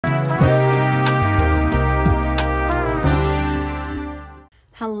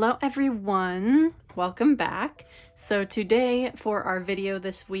Hello everyone, welcome back. So today for our video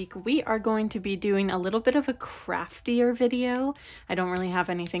this week, we are going to be doing a little bit of a craftier video. I don't really have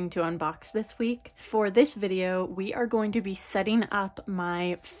anything to unbox this week. For this video, we are going to be setting up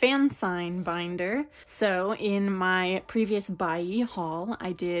my fansign binder. So in my previous buy haul,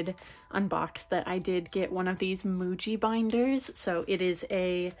 I did unbox that I did get one of these muji binders. So it is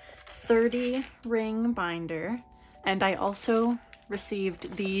a 30 ring binder. And I also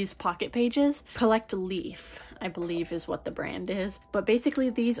received these pocket pages. Collect Leaf, I believe is what the brand is. But basically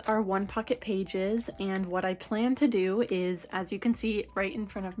these are one pocket pages, and what I plan to do is, as you can see right in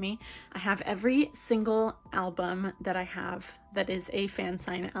front of me, I have every single album that I have that is a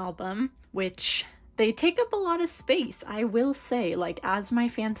fansign album, which they take up a lot of space. I will say, like, as my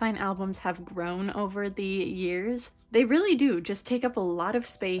fansign albums have grown over the years, they really do just take up a lot of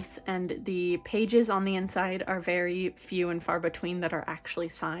space, and the pages on the inside are very few and far between that are actually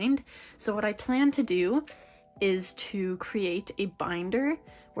signed. So what I plan to do is to create a binder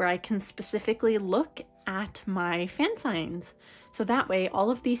where I can specifically look at my fansigns. So that way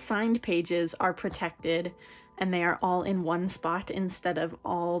all of these signed pages are protected and they are all in one spot instead of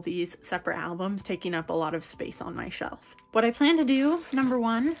all these separate albums taking up a lot of space on my shelf. What I plan to do, number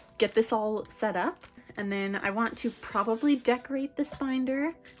one, get this all set up, and then I want to probably decorate this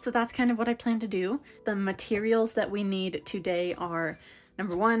binder. So that's kind of what I plan to do. The materials that we need today are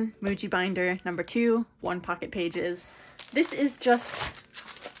number one, muji binder, number two, one pocket pages. This is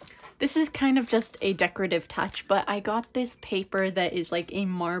kind of just a decorative touch, but I got this paper that is like a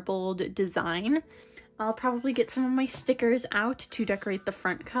marbled design. I'll probably get some of my stickers out to decorate the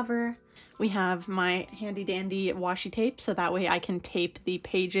front cover. We have my handy dandy washi tape, so that way I can tape the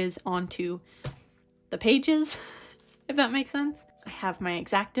pages onto the pages, if that makes sense. I have my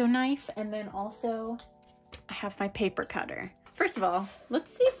X-Acto knife, and then also I have my paper cutter. First of all,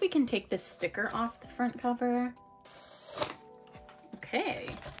 let's see if we can take this sticker off the front cover. Okay,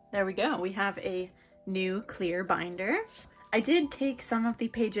 there we go. We have a new clear binder. I did take some of the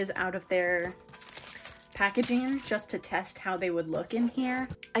pages out of their packaging just to test how they would look in here.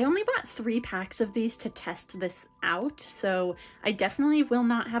 I only bought 3 packs of these to test this out, so I definitely will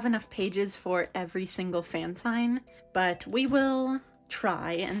not have enough pages for every single fansign, but we will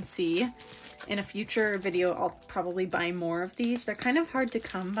try and see. In a future video, I'll probably buy more of these. They're kind of hard to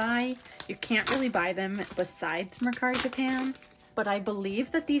come by. You can't really buy them besides Mercari Japan, but I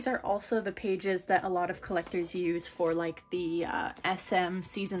believe that these are also the pages that a lot of collectors use for like the SM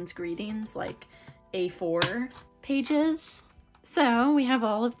Season's Greetings, like A4 pages. So we have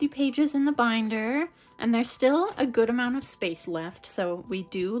all of the pages in the binder, and there's still a good amount of space left, so we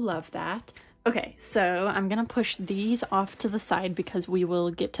do love that. Okay, so I'm gonna push these off to the side because we will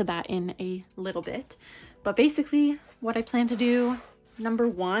get to that in a little bit. But basically what I plan to do, number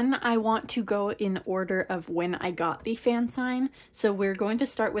one, I want to go in order of when I got the fansign. So we're going to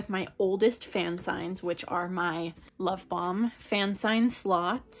start with my oldest fansigns, which are my Love Bomb fansign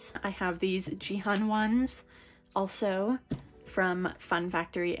slots. I have these Jihan ones, also from Fun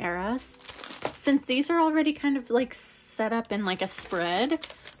Factory era. Since these are already kind of like set up in like a spread,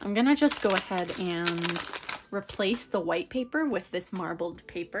 I'm gonna just go ahead and replace the white paper with this marbled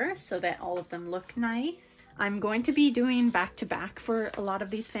paper so that all of them look nice. I'm going to be doing back-to-back for a lot of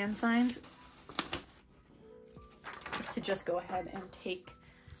these fansigns. Just to just go ahead and take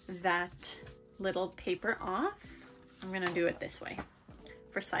that little paper off. I'm gonna do it this way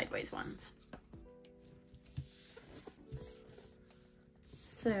for sideways ones.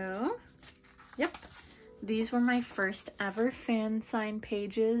 So, yep. These were my first ever fansign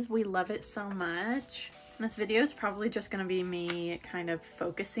pages. We love it so much. This video is probably just going to be me kind of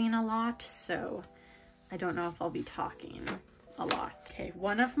focusing a lot, so I don't know if I'll be talking a lot. Okay,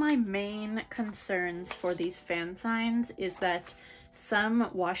 one of my main concerns for these fansigns is that some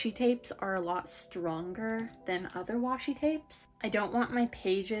washi tapes are a lot stronger than other washi tapes. I don't want my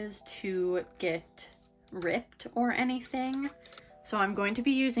pages to get ripped or anything, so I'm going to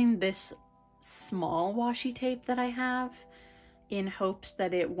be using this small washi tape that I have in hopes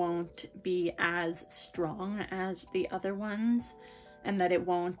that it won't be as strong as the other ones and that it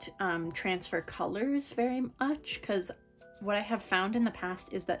won't transfer colors very much, because what I have found in the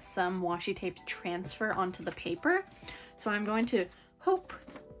past is that some washi tapes transfer onto the paper, so I'm going to hope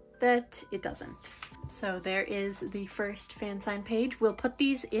that it doesn't. So there is the first fansign page. We'll put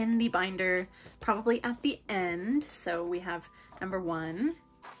these in the binder probably at the end. So we have number one.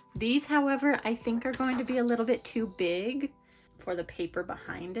 These, however, I think are going to be a little bit too big for the paper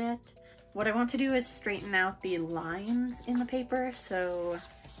behind it. What I want to do is straighten out the lines in the paper, so...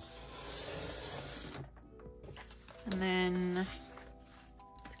 And then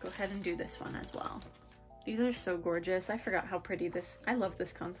go ahead and do this one as well. These are so gorgeous. I forgot how pretty this, I love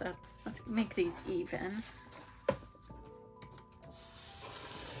this concept. Let's make these even.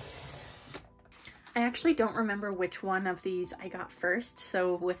 I actually don't remember which one of these I got first,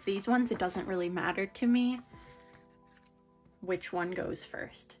 so with these ones it doesn't really matter to me which one goes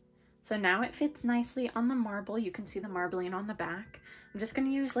first. So now it fits nicely on the marble. You can see the marbling on the back. I'm just going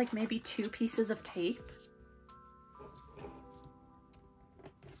to use like maybe 2 pieces of tape.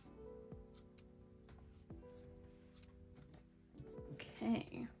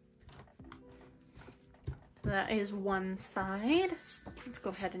 Okay. So that is one side. Let's go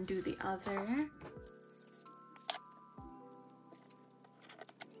ahead and do the other.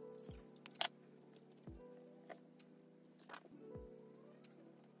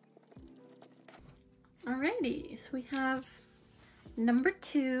 Alrighty, so we have number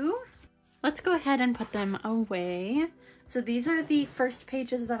 2. Let's go ahead and put them away. So these are the first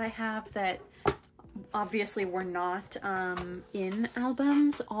pages that I have that obviously were not in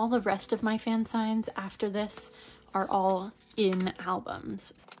albums. All the rest of my fan signs after this are all in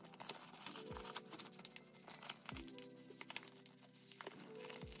albums.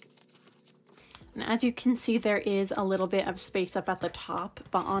 And as you can see, there is a little bit of space up at the top,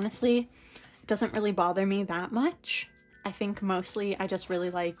 but honestly, it doesn't really bother me that much. I think mostly I just really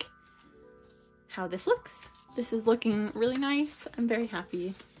like how this looks. This is looking really nice. I'm very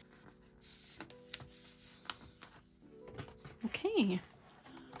happy. Okay,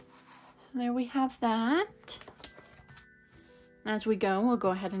 so there we have that. As we go, we'll go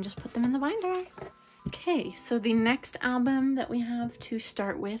ahead and just put them in the binder. Okay, so the next album that we have to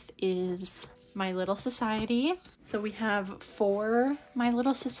start with is My Little Society. So we have 4 My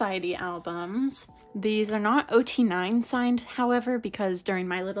Little Society albums. These are not OT9 signed, however, because during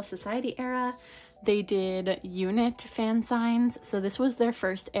My Little Society era, they did unit fan signs. So this was their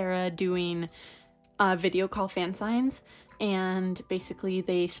first era doing video call fan signs. And basically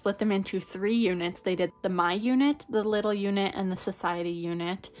they split them into 3 units. They did the My unit, the Little unit, and the Society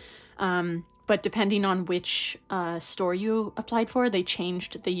unit. But depending on which store you applied for, they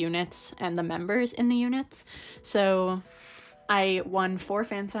changed the units and the members in the units. So I won 4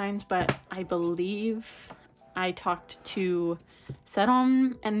 fan signs, but I believe I talked to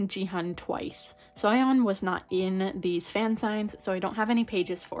Serom and Jihan twice. So Ayeon was not in these fan signs, so I don't have any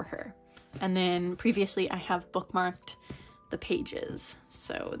pages for her. And then previously I have bookmarked the pages,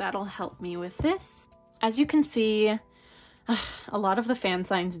 so that'll help me with this. As you can see, a lot of the fan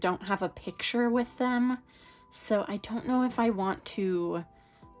signs don't have a picture with them, so I don't know if I want to,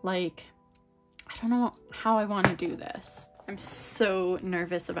 like, I don't know how I want to do this. I'm so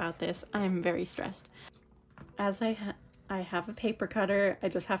nervous about this. I'm very stressed. As I have a paper cutter, I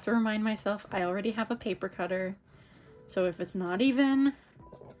just have to remind myself I already have a paper cutter, so if it's not even,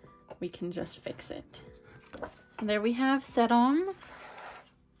 we can just fix it. So there we have Serom.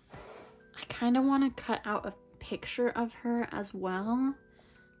 I kind of want to cut out a picture of her as well,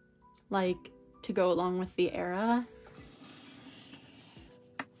 like to go along with the era.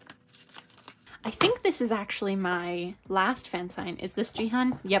 I think this is actually my last fan sign. Is this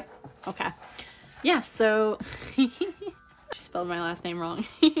Jihan? Yep. Okay. Yeah, so she spelled my last name wrong.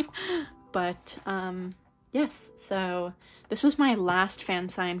 But yes, so this was my last fan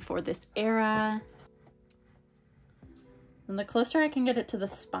sign for this era. And the closer I can get it to the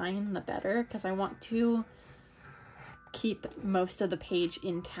spine, the better, because I want to keep most of the page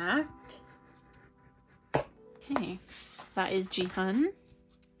intact. Okay, that is Jihan.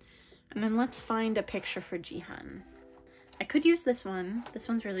 And then let's find a picture for Jihan. I could use this one. This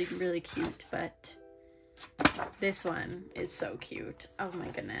one's really, really cute, but this one is so cute. Oh my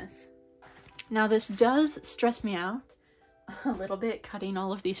goodness. Now this does stress me out a little bit, cutting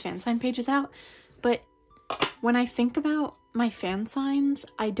all of these fan sign pages out, but when I think about my fan signs,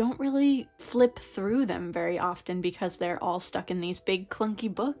 I don't really flip through them very often because they're all stuck in these big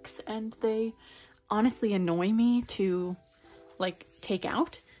clunky books and they honestly annoy me to like take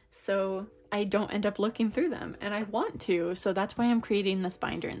out. So I don't end up looking through them, and I want to, so that's why I'm creating this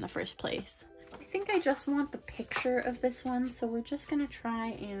binder in the first place. I think I just want the picture of this one, so we're just gonna try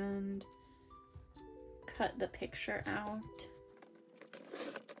and cut the picture out.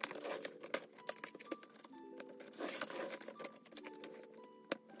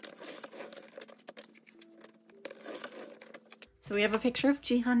 So we have a picture of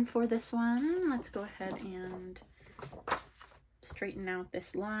Jihan for this one. Let's go ahead and straighten out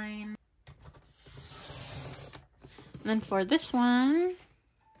this line. And then for this one,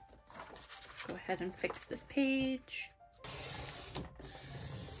 let's go ahead and fix this page.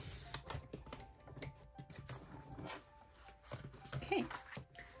 Okay,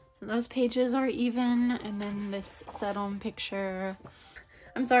 So those pages are even, and then this Sedum picture.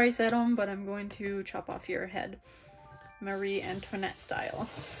 I'm sorry, Sedum, but I'm going to chop off your head. Marie Antoinette style.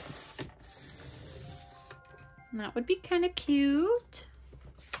 And that would be kind of cute.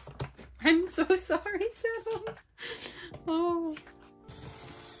 I'm so sorry, Sedum. Oh.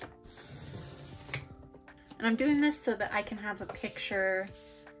 And I'm doing this so that I can have a picture,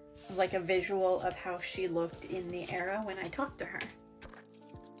 like a visual of how she looked in the era when I talked to her.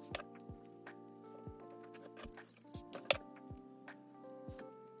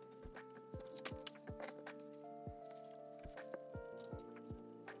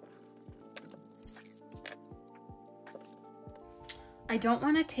 I don't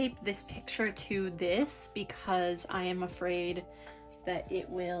want to tape this picture to this because I am afraid that it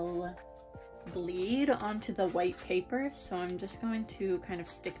will bleed onto the white paper, so I'm just going to kind of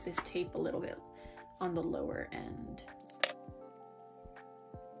stick this tape a little bit on the lower end.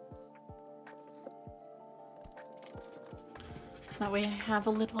 That way I have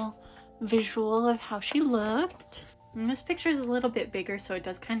a little visual of how she looked. And this picture is a little bit bigger, so it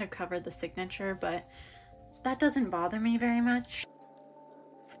does kind of cover the signature, but that doesn't bother me very much.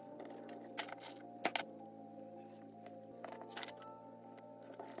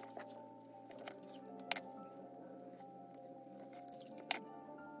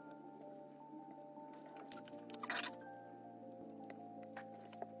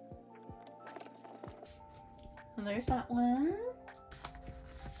 And there's that one.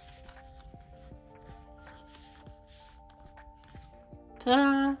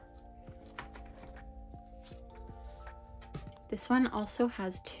 Ta-da! This one also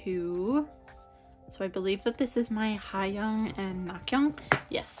has two. So I believe that this is my Hayoung and Nakyoung.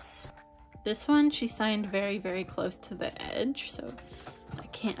 Yes. This one she signed very, very close to the edge, so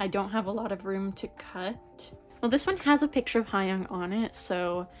I don't have a lot of room to cut. Well, this one has a picture of Hayoung on it,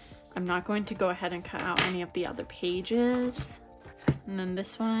 so I'm not going to go ahead and cut out any of the other pages. And then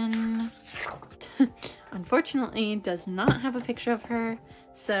this one, unfortunately, does not have a picture of her,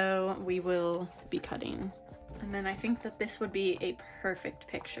 so we will be cutting. And then I think that this would be a perfect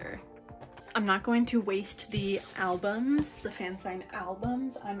picture. I'm not going to waste the albums, the fansign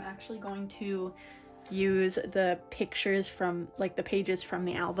albums. I'm actually going to use the pictures from, like the pages from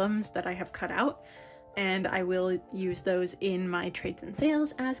the albums that I have cut out, and I will use those in my trades and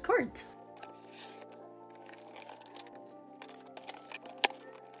sales as cards.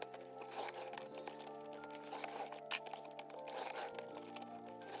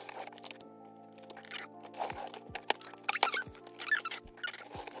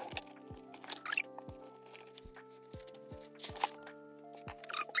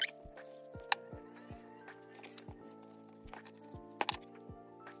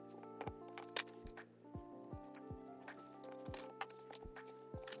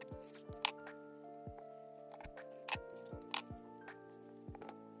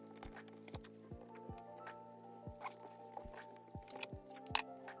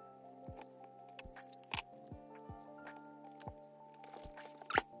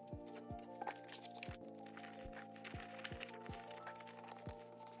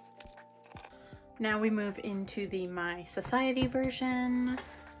 Now we move into the My Society version.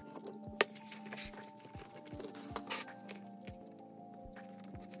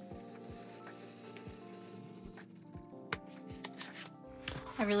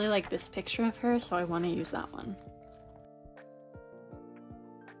 I really like this picture of her, so I want to use that one.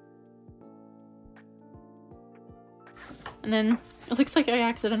 And then it looks like I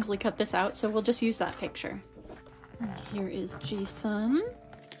accidentally cut this out, so we'll just use that picture. And here is Ji-sun.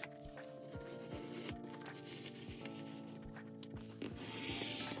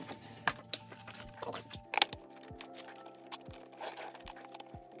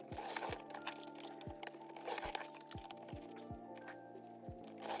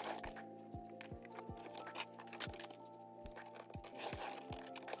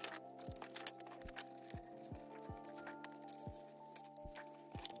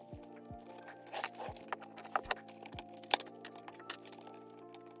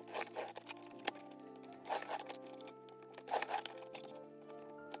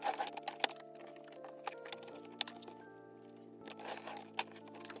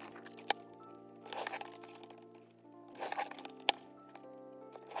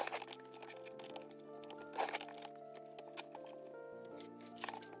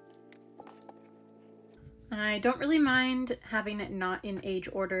 And I don't really mind having it not in age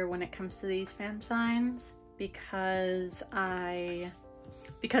order when it comes to these fansigns, because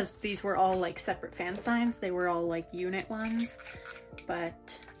these were all like separate fansigns. They were all like unit ones,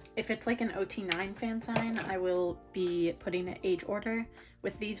 but If it's like an OT9 fan sign, I will be putting an age order.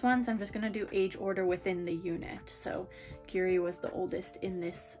 With these ones, I'm just gonna do age order within the unit. So Giri was the oldest in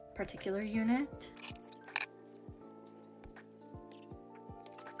this particular unit.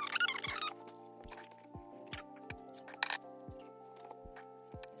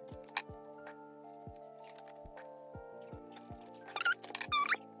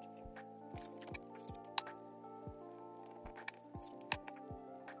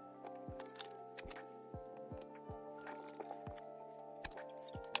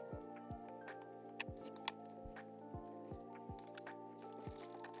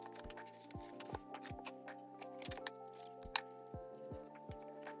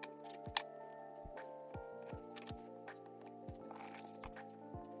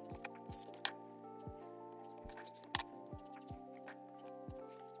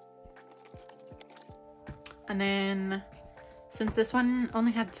 And then since this one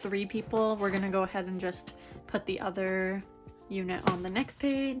only had 3 people, we're gonna go ahead and just put the other unit on the next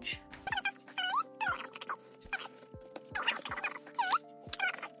page.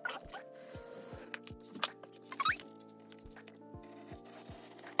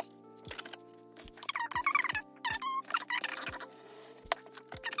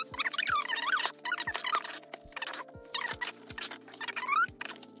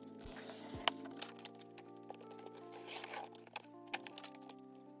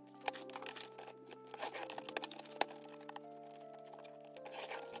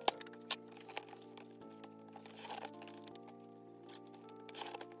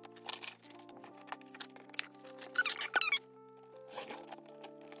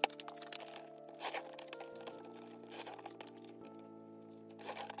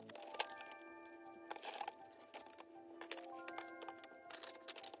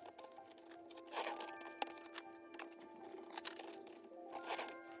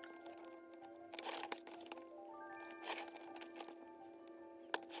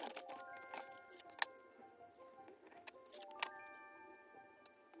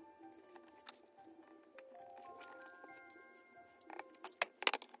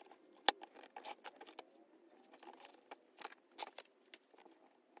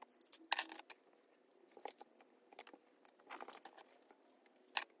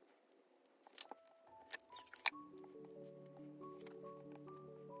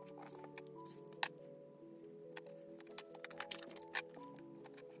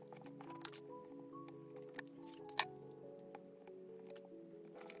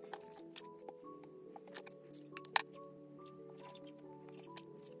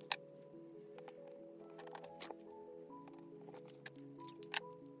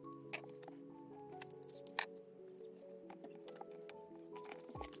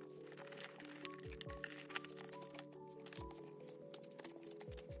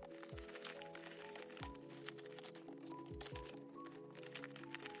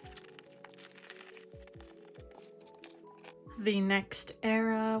 The next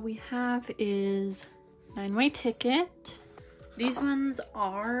era we have is 9-way ticket. These ones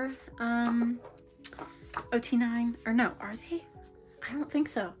are OT9, or no, are they? I don't think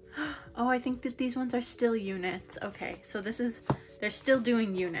so. Oh, I think that these ones are still units. Okay, so they're still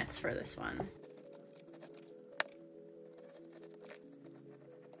doing units for this one.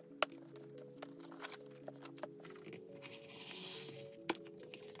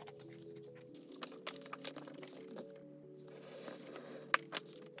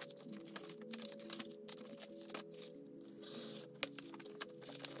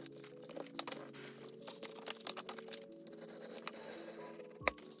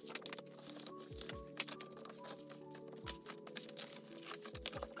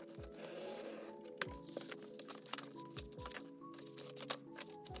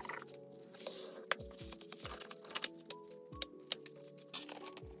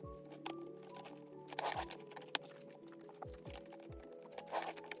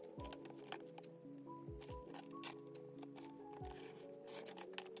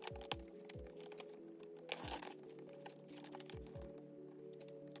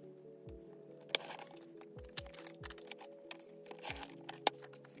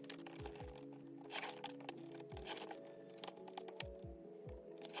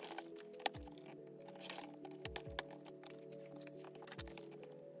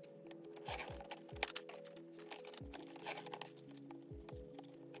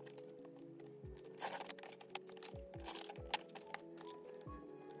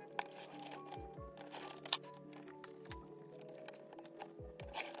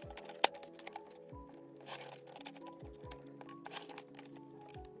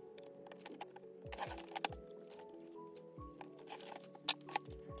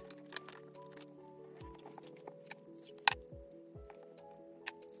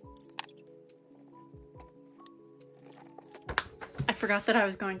 forgot that I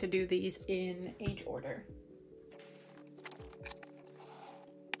was going to do these in age order.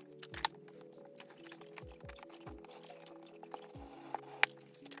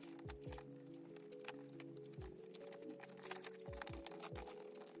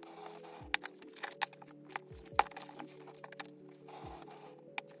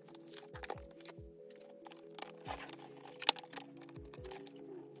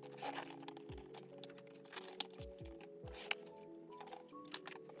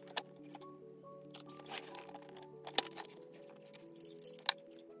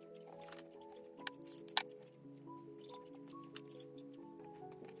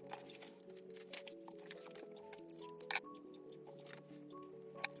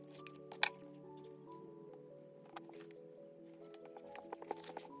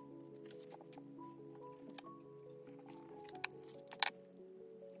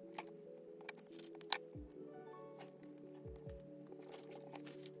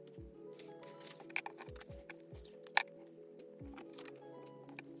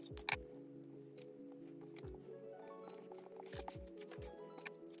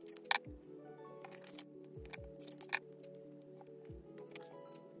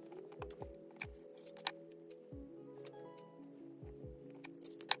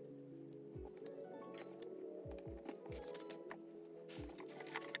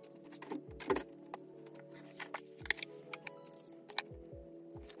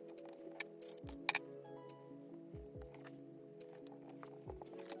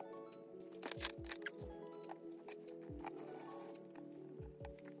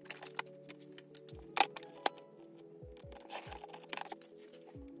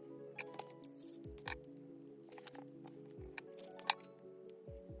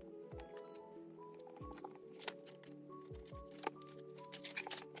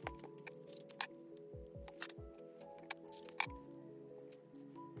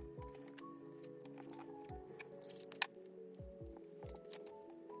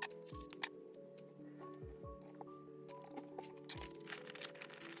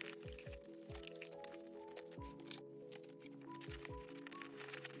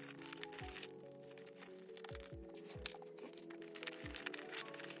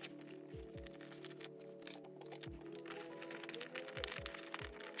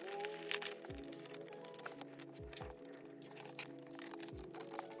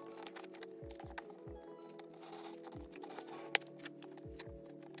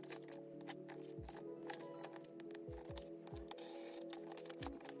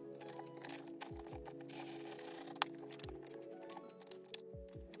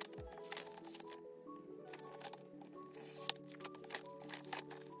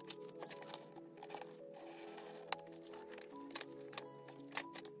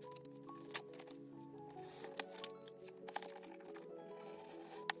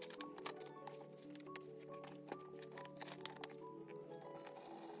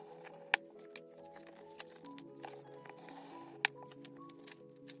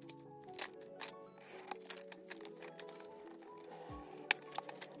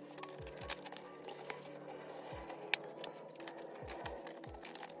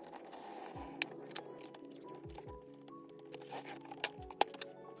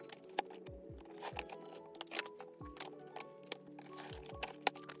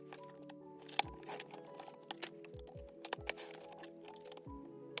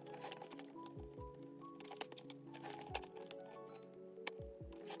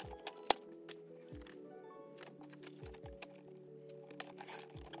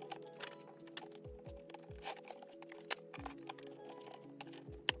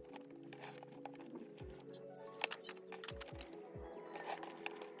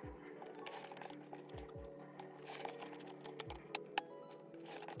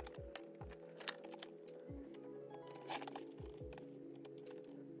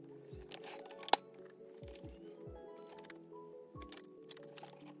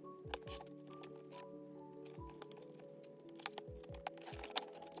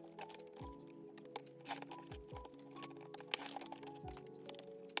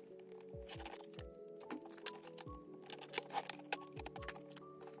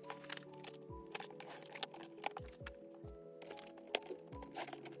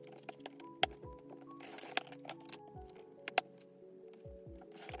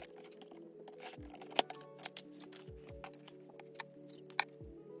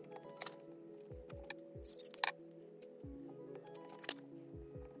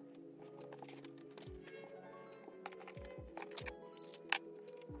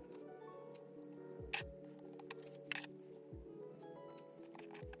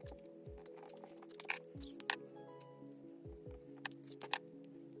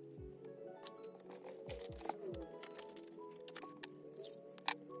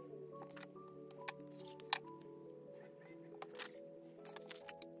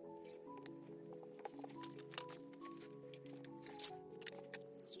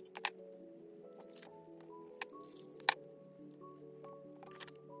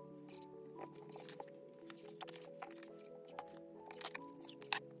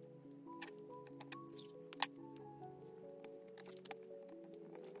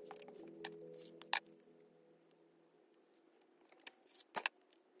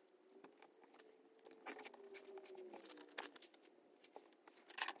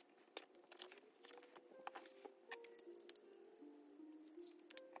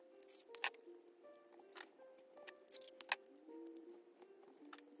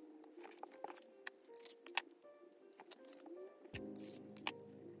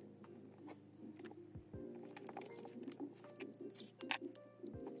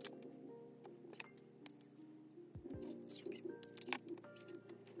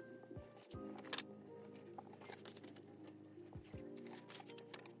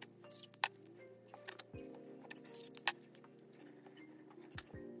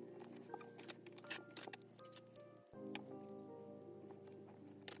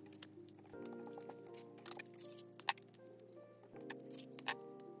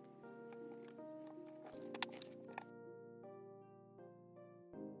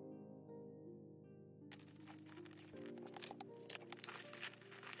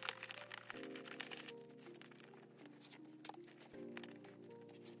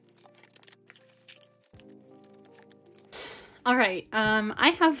 All right,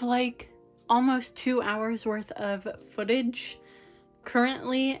 I have like almost 2 hours worth of footage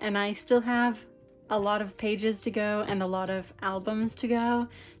currently, and I still have a lot of pages to go and a lot of albums to go.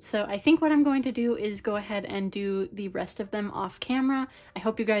 So I think what I'm going to do is go ahead and do the rest of them off camera. I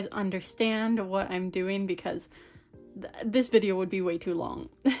hope you guys understand what I'm doing, because this video would be way too long,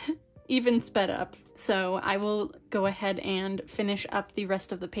 even sped up. So I will go ahead and finish up the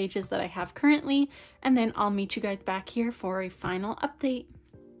rest of the pages that I have currently, and then I'll meet you guys back here for a final update.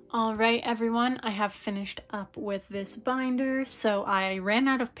 All right, everyone, I have finished up with this binder. So I ran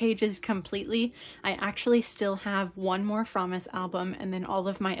out of pages completely. I actually still have one more Fromis album and then all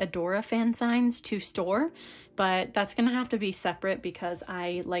of my Adora fansigns to store, but that's gonna have to be separate because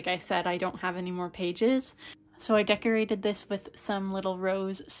like I said, I don't have any more pages. So I decorated this with some little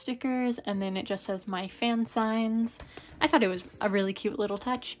rose stickers, and then it just says my fansigns. I thought it was a really cute little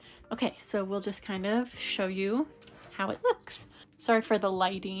touch. Okay, so we'll just kind of show you how it looks. Sorry for the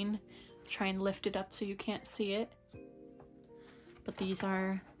lighting. I'll try and lift it up so you can't see it. But these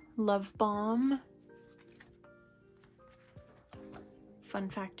are Love Bomb,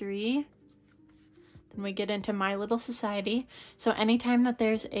 Fun Factory. Then we get into My Little Society. So anytime that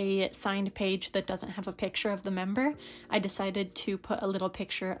there's a signed page that doesn't have a picture of the member, I decided to put a little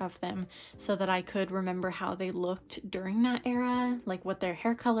picture of them so that I could remember how they looked during that era, like what their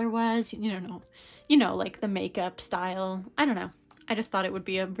hair color was, you know, like the makeup style. I don't know. I just thought it would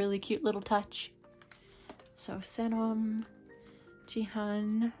be a really cute little touch. So Serom,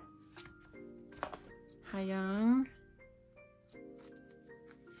 Jihan, Hayoung.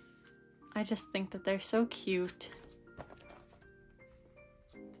 I just think that they're so cute.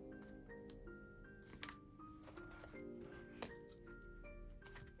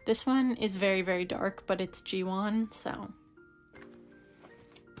 This one is very, very dark, but it's Jiwon, so.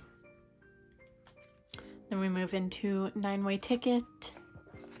 Then we move into 9-Way Ticket.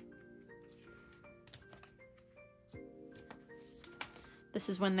 This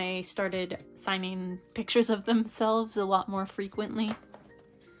is when they started signing pictures of themselves a lot more frequently.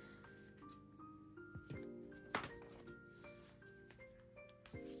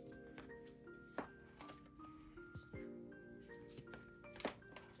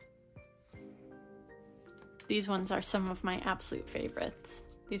 These ones are some of my absolute favorites.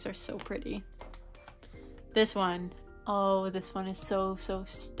 These are so pretty. This one, oh, this one is so, so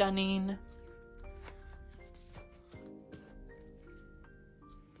stunning.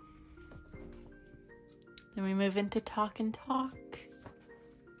 Then we move into Talk and Talk.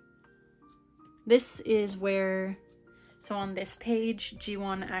 This is where, so on this page,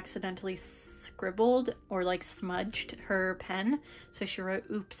 Jiwon accidentally scribbled or like smudged her pen. So she wrote,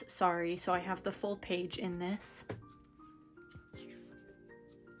 "Oops, sorry." So I have the full page in this.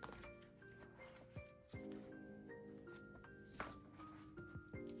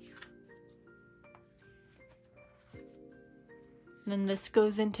 And then this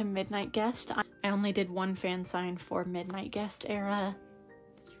goes into Midnight Guest. I only did one fan sign for Midnight Guest era.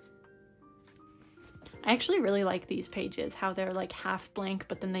 I actually really like these pages, how they're like half blank,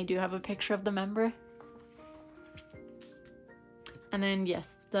 but then they do have a picture of the member. And then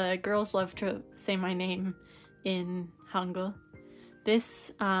yes, the girls love to say my name in Hangul.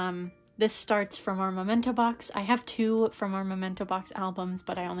 This starts from our Memento Box. I have 2 from our Memento Box albums,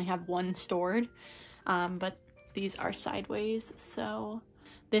 but I only have 1 stored. But these are sideways, so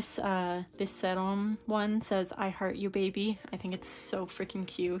this Serom one says, "I heart you, baby." I think it's so freaking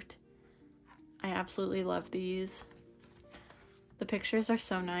cute. I absolutely love these. The pictures are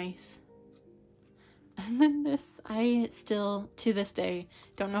so nice. And then this, I still, to this day,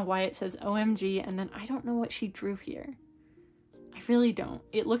 don't know why it says OMG, and then I don't know what she drew here. I really don't.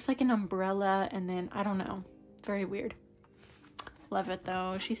 It looks like an umbrella, and then, I don't know. Very weird. Love it,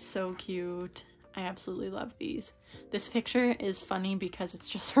 though. She's so cute. I absolutely love these. This picture is funny because it's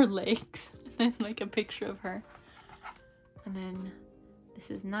just her legs and then like a picture of her. And then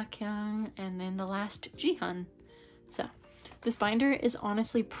this is Nakyang, and then the last Jihan. So this binder is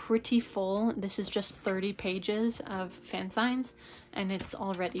honestly pretty full. This is just 30 pages of fansigns and it's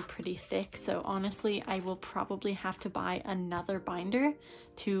already pretty thick. So honestly, I will probably have to buy another binder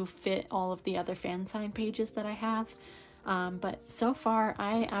to fit all of the other fansign pages that I have. But so far,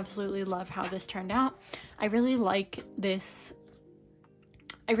 I absolutely love how this turned out. I really like this.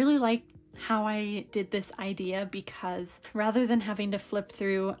 I really like how I did this idea, because rather than having to flip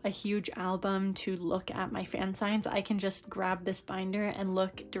through a huge album to look at my fan signs, I can just grab this binder and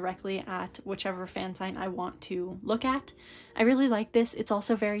look directly at whichever fan sign I want to look at. I really like this. It's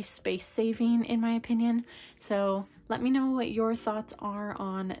also very space saving in my opinion. So let me know what your thoughts are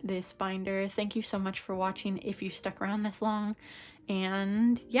on this binder. Thank you so much for watching if you stuck around this long.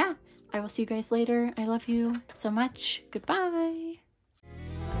 And yeah, I will see you guys later. I love you so much. Goodbye.